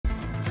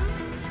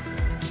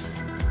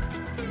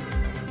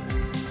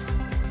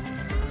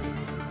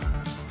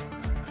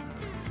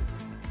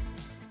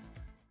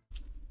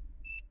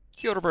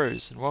Kia ora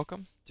bros and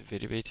welcome to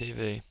VDB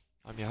TV.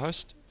 I'm your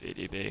host,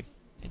 VDB,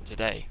 and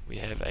today we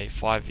have a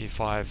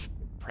 5v5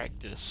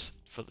 practice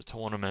for the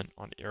tournament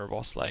on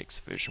Erebos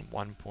Lakes version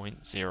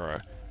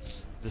 1.0.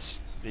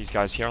 These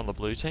guys here on the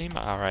blue team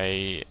are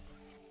a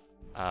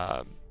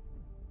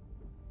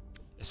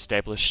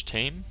established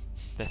team.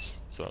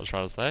 That's what I was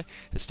trying to say.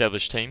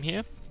 Established team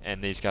here,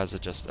 and these guys are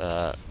just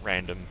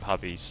random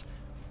puppies.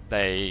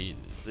 The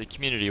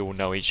community will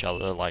know each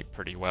other like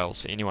pretty well,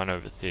 so anyone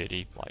over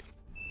 30 like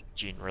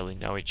generally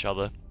know each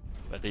other,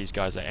 but these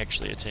guys are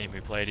actually a team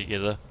who play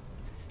together.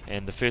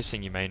 And the first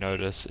thing you may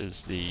notice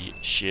is the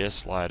shear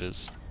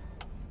sliders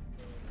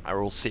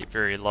are all set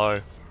very low,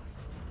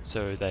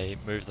 so they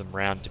move them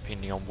around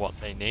depending on what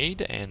they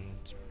need, and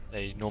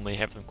they normally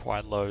have them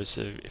quite low,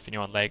 so if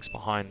anyone lags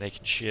behind they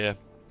can share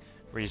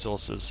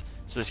resources.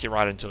 So let's get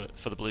right into it.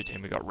 For the blue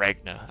team we got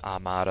Raghna,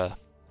 Armada,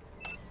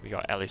 we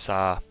got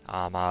Alisar,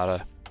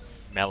 Armada,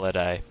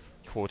 Malady,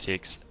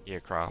 Cortex,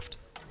 Aircraft.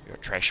 We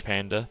got Trash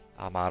Panda,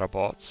 Armada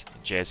bots,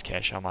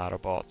 Jazcash, Armada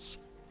bots.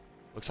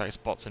 Looks like it's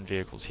bots and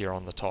vehicles here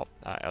on the top,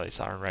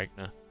 Alisar and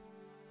Raghna.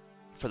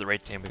 For the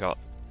red team we got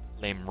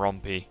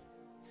Rompy,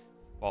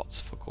 bots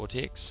for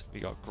Cortex.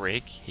 We got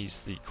Gregg,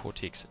 he's the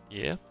Cortex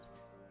Air.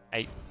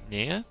 8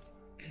 Near,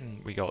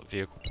 we got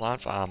Vehicle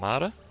Plant for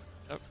Armada.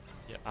 Oh,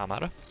 yeah,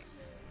 Armada.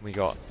 We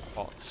got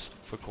bots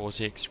for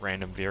Cortex,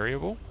 Random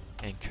Variable,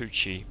 and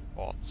Kuchy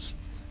bots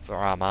for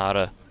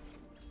Armada.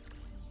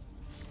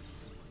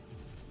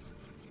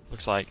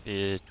 Looks like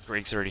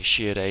Gregg's already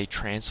shared a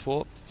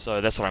transport,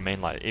 so that's what I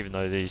mean, like even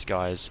though these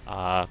guys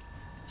are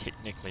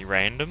technically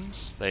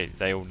randoms,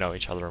 they all know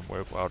each other and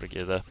work well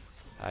together.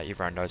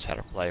 Everyone knows how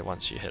to play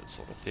once you hit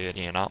sort of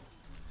 30 and up.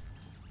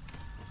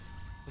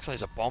 Looks like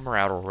there's a bomber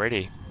out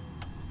already.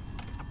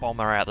 A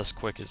bomber out this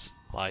quick is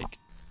like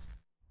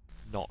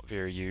not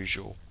very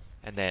usual,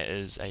 and that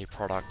is a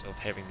product of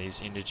having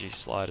these energy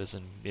sliders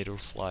and metal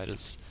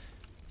sliders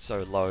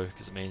so low,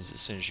 because it means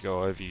as soon as you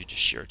go over you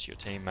just share it to your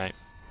teammate.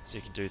 So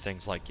you can do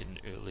things like get an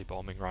early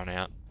bombing run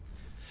out.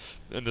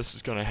 And this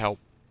is going to help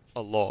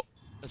a lot.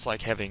 It's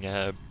like having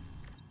a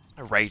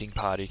raiding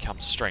party come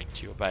straight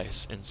to your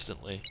base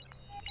instantly.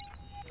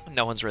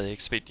 No one's really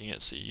expecting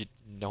it, so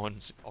no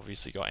one's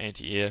obviously got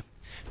anti-air.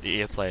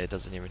 The air player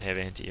doesn't even have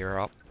anti-air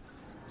up.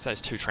 So there's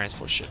 2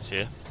 transport ships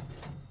here.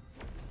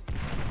 Look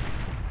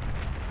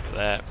at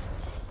that.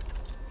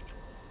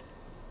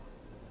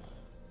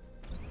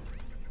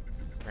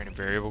 Random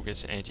variable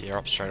gets an anti-air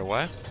up straight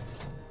away.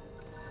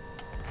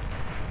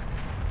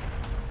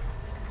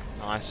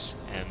 Nice,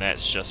 and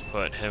that's just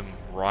put him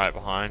right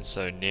behind,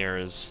 so near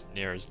is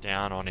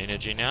down on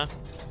energy now.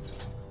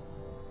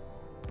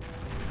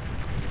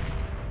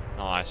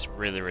 Nice,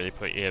 really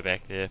put air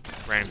back there.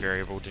 Random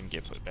variable didn't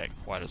get put back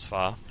quite as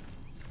far.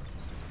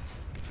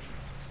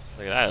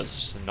 Look at that, it was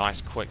just a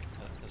nice quick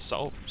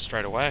assault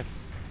straight away.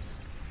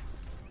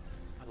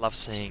 I love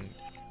seeing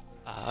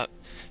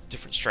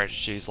different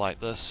strategies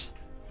like this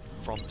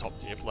from top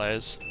tier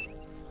players.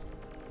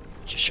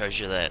 Just shows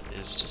you that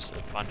there's just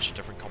a bunch of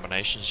different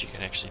combinations you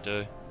can actually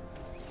do.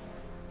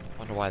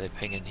 Wonder why they're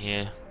pinging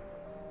here.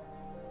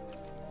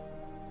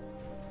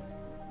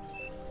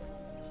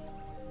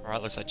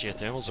 Alright, looks like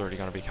geothermal's already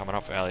going to be coming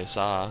up for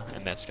Alisar,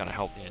 and that's going to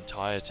help the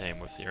entire team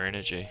with their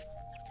energy.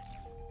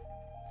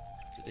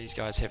 Do these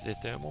guys have their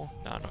thermal?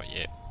 No, not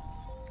yet.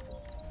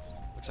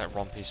 Looks like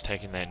Rompy's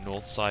taking that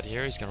north side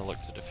here. He's going to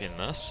look to defend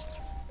this.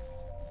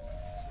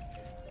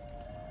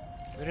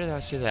 Where did I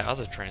see that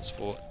other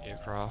transport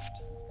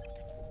aircraft?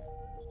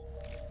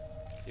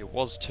 There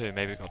was 2,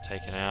 maybe it got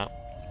taken out.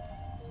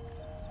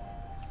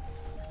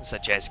 Looks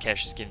like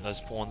Jazcash is getting those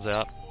pawns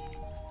out.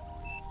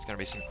 There's going to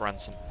be some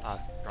grunts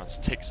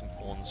tick some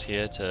pawns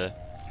here to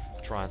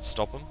try and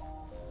stop them.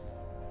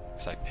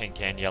 Looks like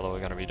pink and yellow are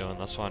going to be doing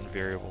this one,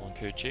 variable and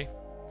Kuchy.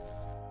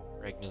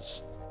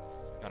 Raghna's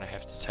going to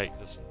have to take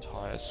this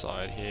entire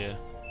side here.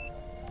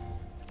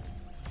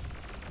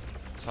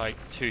 Looks like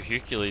 2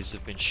 Hercules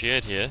have been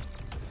shared here.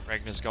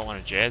 Raghna's got one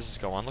and Jazz has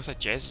got one. Looks like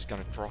Jazz is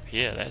going to drop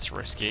here, that's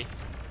risky.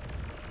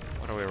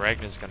 Wonder where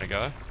Raghna's going to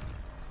go.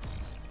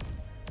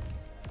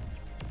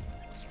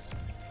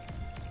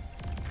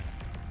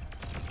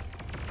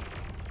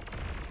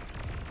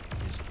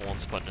 These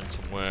pawns putting in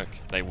some work.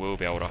 They will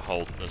be able to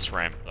hold this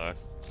ramp though.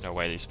 There's no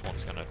way these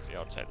pawns are going to be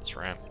able to take this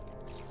ramp.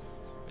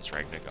 Where's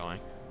Raghna going?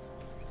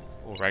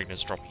 Oh,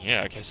 Raghna's dropping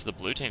here. Okay, so the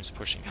blue team's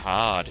pushing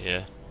hard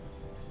here.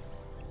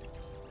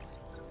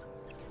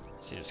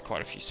 See, there's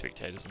quite a few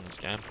spectators in this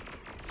game.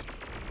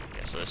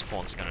 Yeah, so those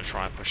pawns are going to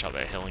try and push up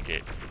that hill and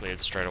get cleared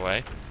straight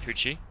away.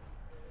 Kuchy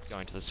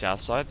going to the south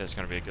side. That's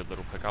going to be a good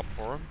little pickup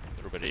for him. A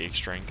little bit of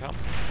extra income.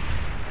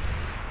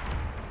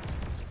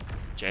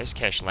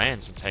 Jazcash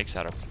lands and takes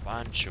out a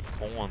bunch of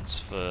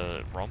pawns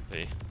for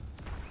Rompy.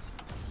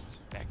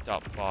 Backed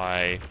up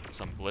by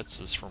some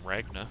blitzers from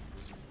Raghna.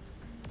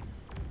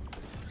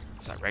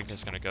 Looks like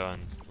Raghna's going to go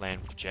and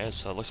land with Jazz,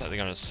 so it looks like they're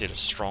going to set a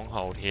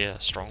stronghold here, a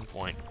strong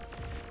point.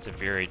 It's a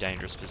very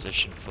dangerous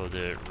position for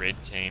the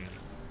red team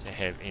to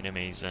have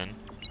enemies in.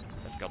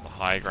 They've got the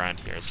high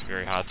ground here, it's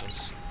very hard to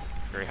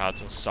very hard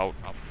to assault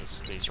up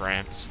these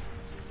ramps.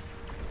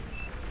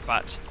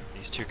 But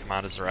these two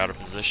commanders are out of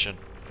position.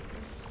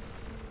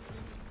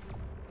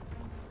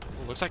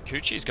 Ooh, looks like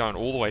Kuchy's going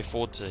all the way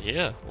forward to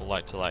here, or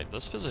like to like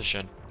this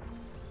position.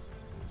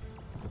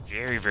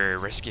 Very, very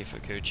risky for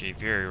Kuchy.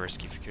 Very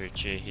risky for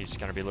Kuchy. He's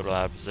going to be a little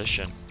out of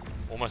position.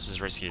 Almost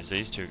as risky as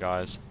these two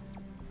guys.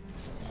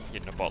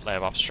 Getting a bot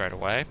lab up straight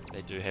away.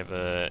 They do have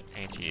a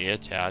anti-air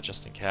tower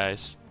just in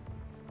case.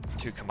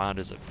 Two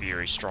commanders are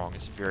very strong.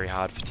 It's very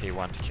hard for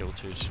T1 to kill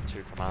two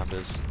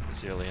commanders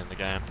this early in the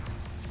game.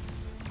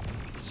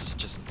 This is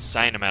just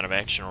insane amount of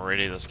action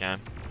already this game.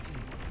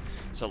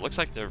 So it looks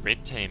like the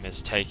red team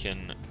has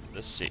taken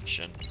this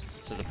section.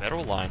 So the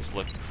battle lines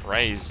look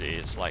crazy.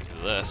 It's like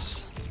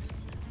this.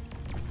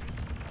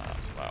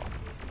 Wow.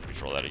 Let me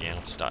draw that again.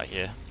 I'll start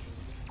here.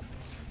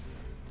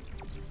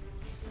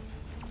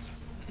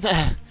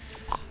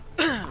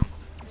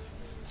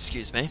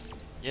 Excuse me.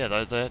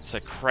 Yeah, that's a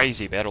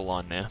crazy battle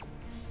line there.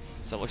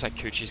 So it looks like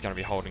Kuchy's going to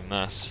be holding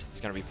this.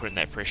 He's going to be putting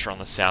that pressure on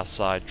the south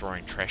side,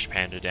 drawing Trash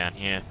Panda down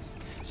here.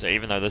 So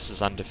even though this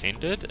is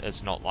undefended,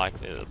 it's not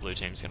likely that the blue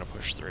team's going to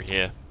push through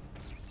here.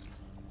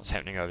 What's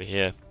happening over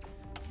here?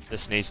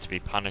 This needs to be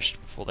punished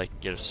before they can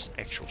get an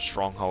actual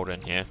stronghold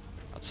in here.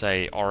 I'd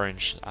say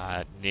orange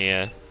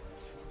near...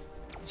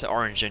 So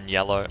orange and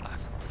yellow...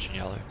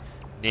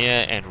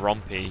 Near and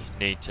Rompy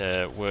need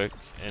to work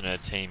in a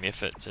team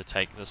effort to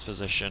take this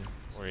position,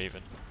 or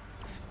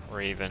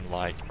even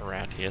like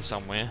around here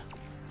somewhere.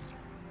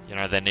 You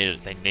know, they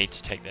need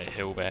to take that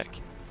hill back.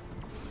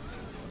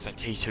 So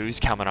T2's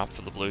coming up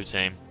for the blue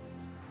team.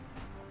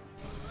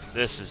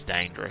 This is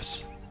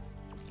dangerous.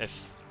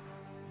 If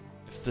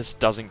this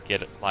doesn't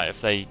get it, like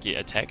if they get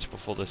attacked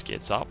before this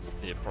gets up,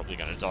 they're probably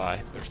going to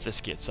die. But if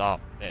this gets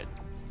up,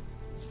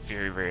 it's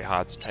very, very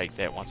hard to take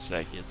that once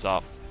that gets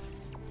up.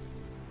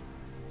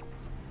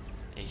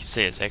 You can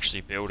see it's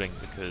actually building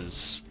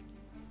because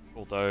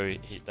although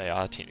they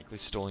are technically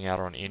stalling out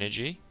on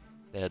energy,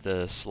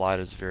 the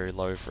slider's very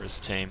low for his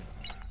team.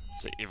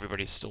 So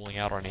everybody's stalling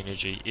out on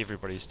energy,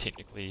 everybody's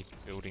technically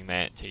building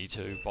that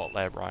T2 bot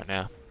lab right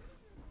now.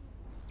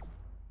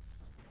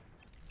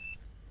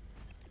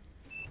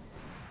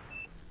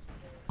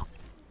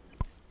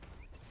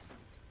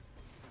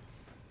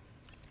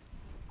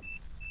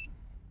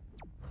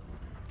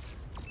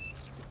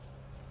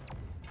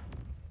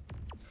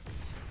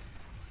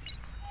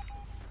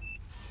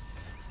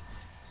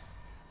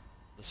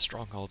 The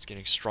stronghold's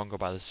getting stronger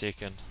by the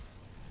second.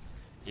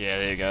 Yeah,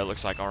 there you go.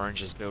 Looks like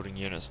orange is building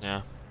units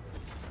now.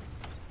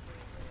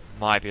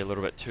 Might be a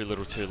little bit too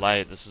little too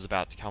late. This is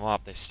about to come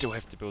up. They still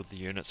have to build the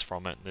units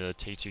from it. The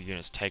T2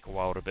 units take a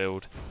while to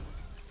build.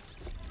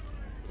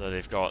 Although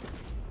they've got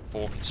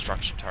 4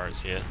 construction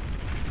turrets here.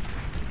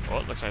 Oh,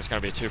 it looks like it's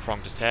going to be a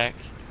two-pronged attack.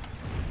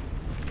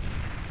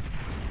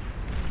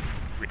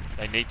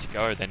 They need to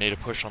go. They need to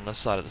push on this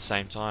side at the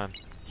same time.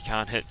 You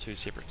can't hit 2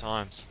 separate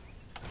times.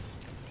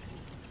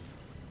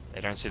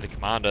 They don't see the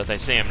commander. They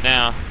see him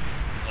now.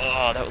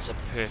 Oh, that was a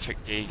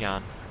perfect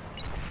D-gun.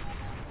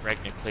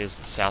 Raghna clears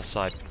the south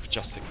side with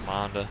just the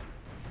commander.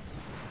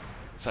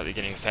 Looks like they're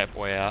getting a fat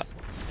boy out.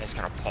 That's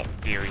going to pop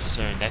very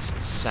soon. That's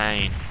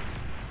insane.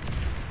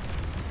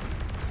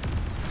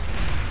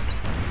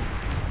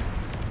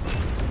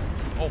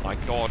 Oh my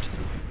god.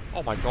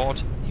 Oh my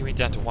god. He went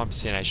down to 1%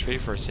 HP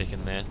for a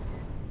second there.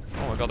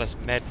 Oh my god, that's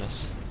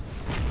madness.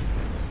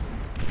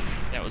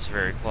 That was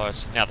very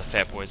close. Now the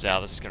fat boy's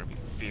out. This is going to be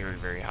very,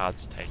 very hard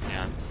to take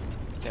down.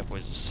 Fat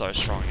boys are so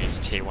strong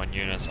against tier 1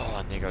 units. Oh,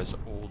 and there goes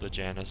all the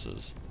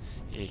Janices.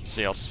 You can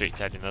see I was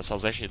spectating this. I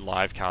was actually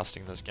live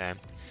casting this game.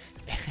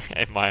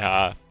 And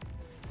my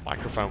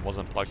microphone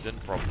wasn't plugged in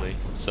properly,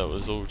 so it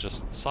was all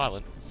just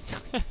silent.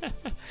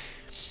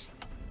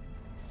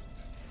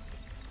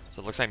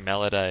 So it looks like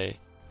Malady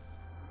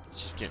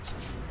is just getting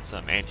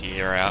some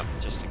anti-air out,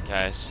 just in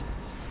case.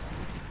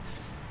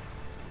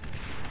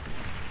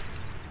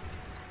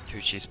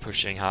 Kuchy's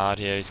pushing hard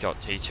here, he's got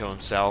T2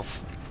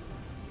 himself.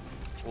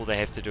 All they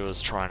have to do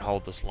is try and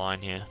hold this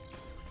line here.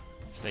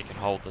 If they can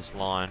hold this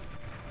line,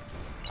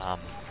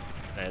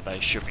 they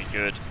should be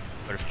good.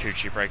 But if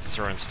Kuchy breaks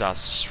through and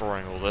starts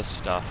destroying all this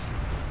stuff,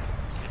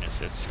 then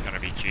it's going to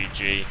be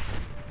GG.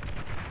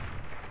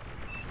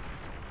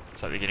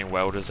 Looks like they're getting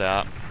welders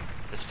out.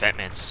 This fat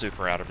man's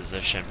super out of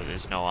position, but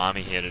there's no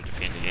army here to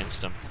defend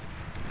against him.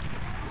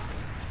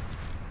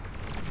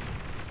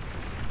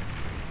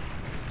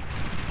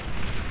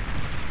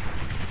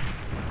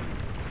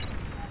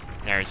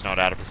 Now he's not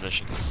out of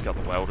position because he's got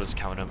the welders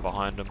coming in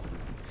behind him.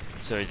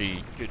 So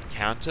the good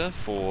counter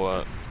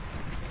for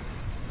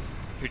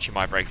Kuchy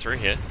might break through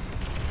here.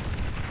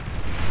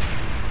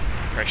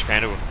 Trash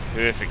Panda with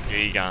perfect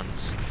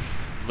D-guns.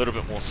 A little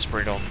bit more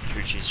spread on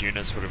Kuchy's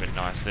units would have been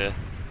nice there.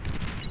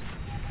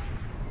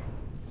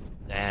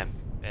 Damn,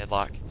 bad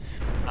luck.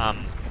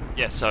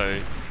 Yeah, so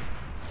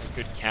a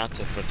good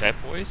counter for Fat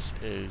Boys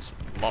is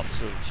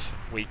lots of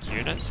weak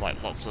units,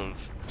 like lots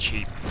of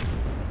cheap,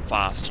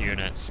 fast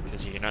units,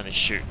 because you can only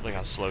shoot, look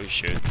how slow he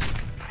shoots.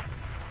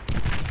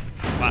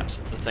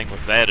 But the thing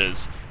with that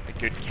is, a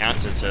good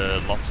counter to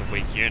lots of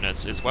weak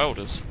units is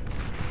welders.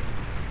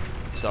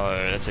 So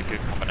that's a good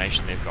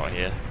combination they've got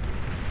here.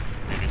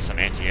 Maybe there's some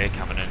anti-air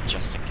coming in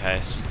just in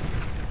case.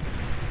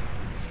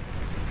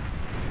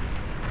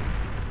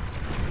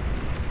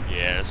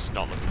 Yeah, this is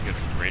not looking good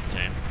for the red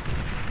team.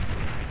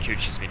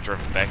 Kuchy's been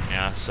driven back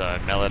now, so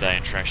Malady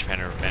and Trash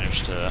Panda have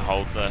managed to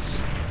hold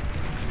this.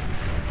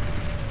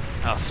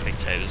 Our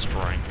spectators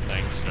drawing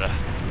things.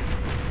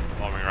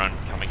 Bombing run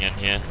coming in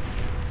here.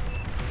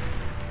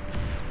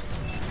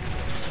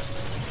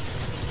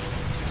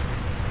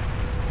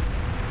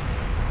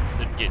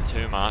 Didn't get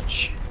too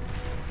much,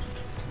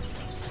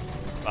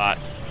 but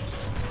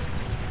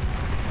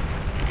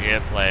the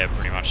air player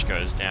pretty much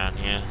goes down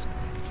here.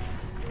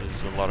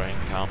 There's a lot of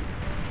income.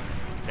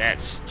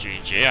 That's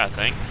GG, I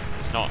think.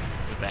 It's not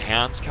with the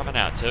hounds coming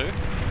out too.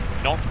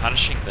 Not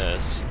punishing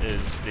this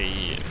is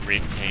the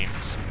red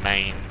team's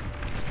main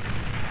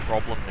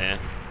problem there.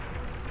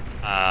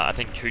 I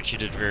think Kuchy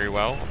did very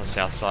well on the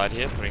south side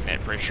here, putting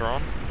that pressure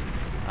on.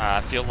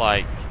 I feel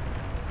like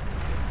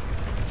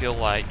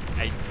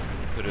 8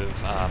 could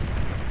have,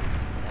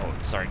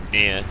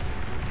 Near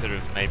could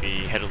have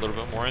maybe had a little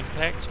bit more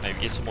impact,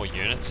 maybe get some more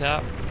units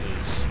out,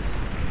 because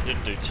it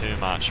didn't do too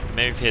much.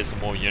 Maybe if he had some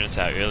more units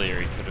out earlier,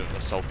 he could have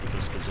assaulted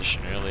this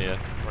position earlier,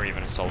 or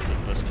even assaulted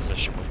this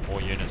position with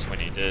more units when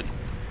he did.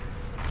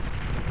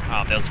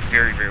 That was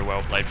very, very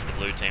well played from the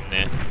blue team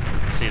there.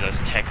 You see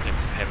those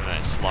tactics of having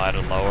that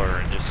slider lower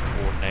and just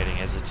coordinating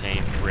as a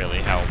team really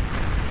help.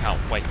 Can't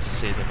wait to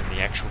see them in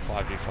the actual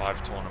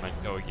 5v5 tournament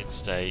go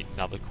against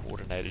another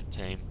coordinated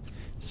team.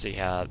 See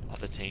how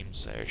other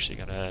teams are actually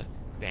going to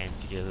band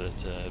together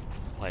to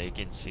play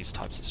against these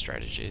types of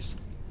strategies.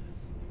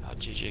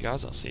 GG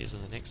guys, I'll see you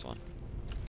in the next one.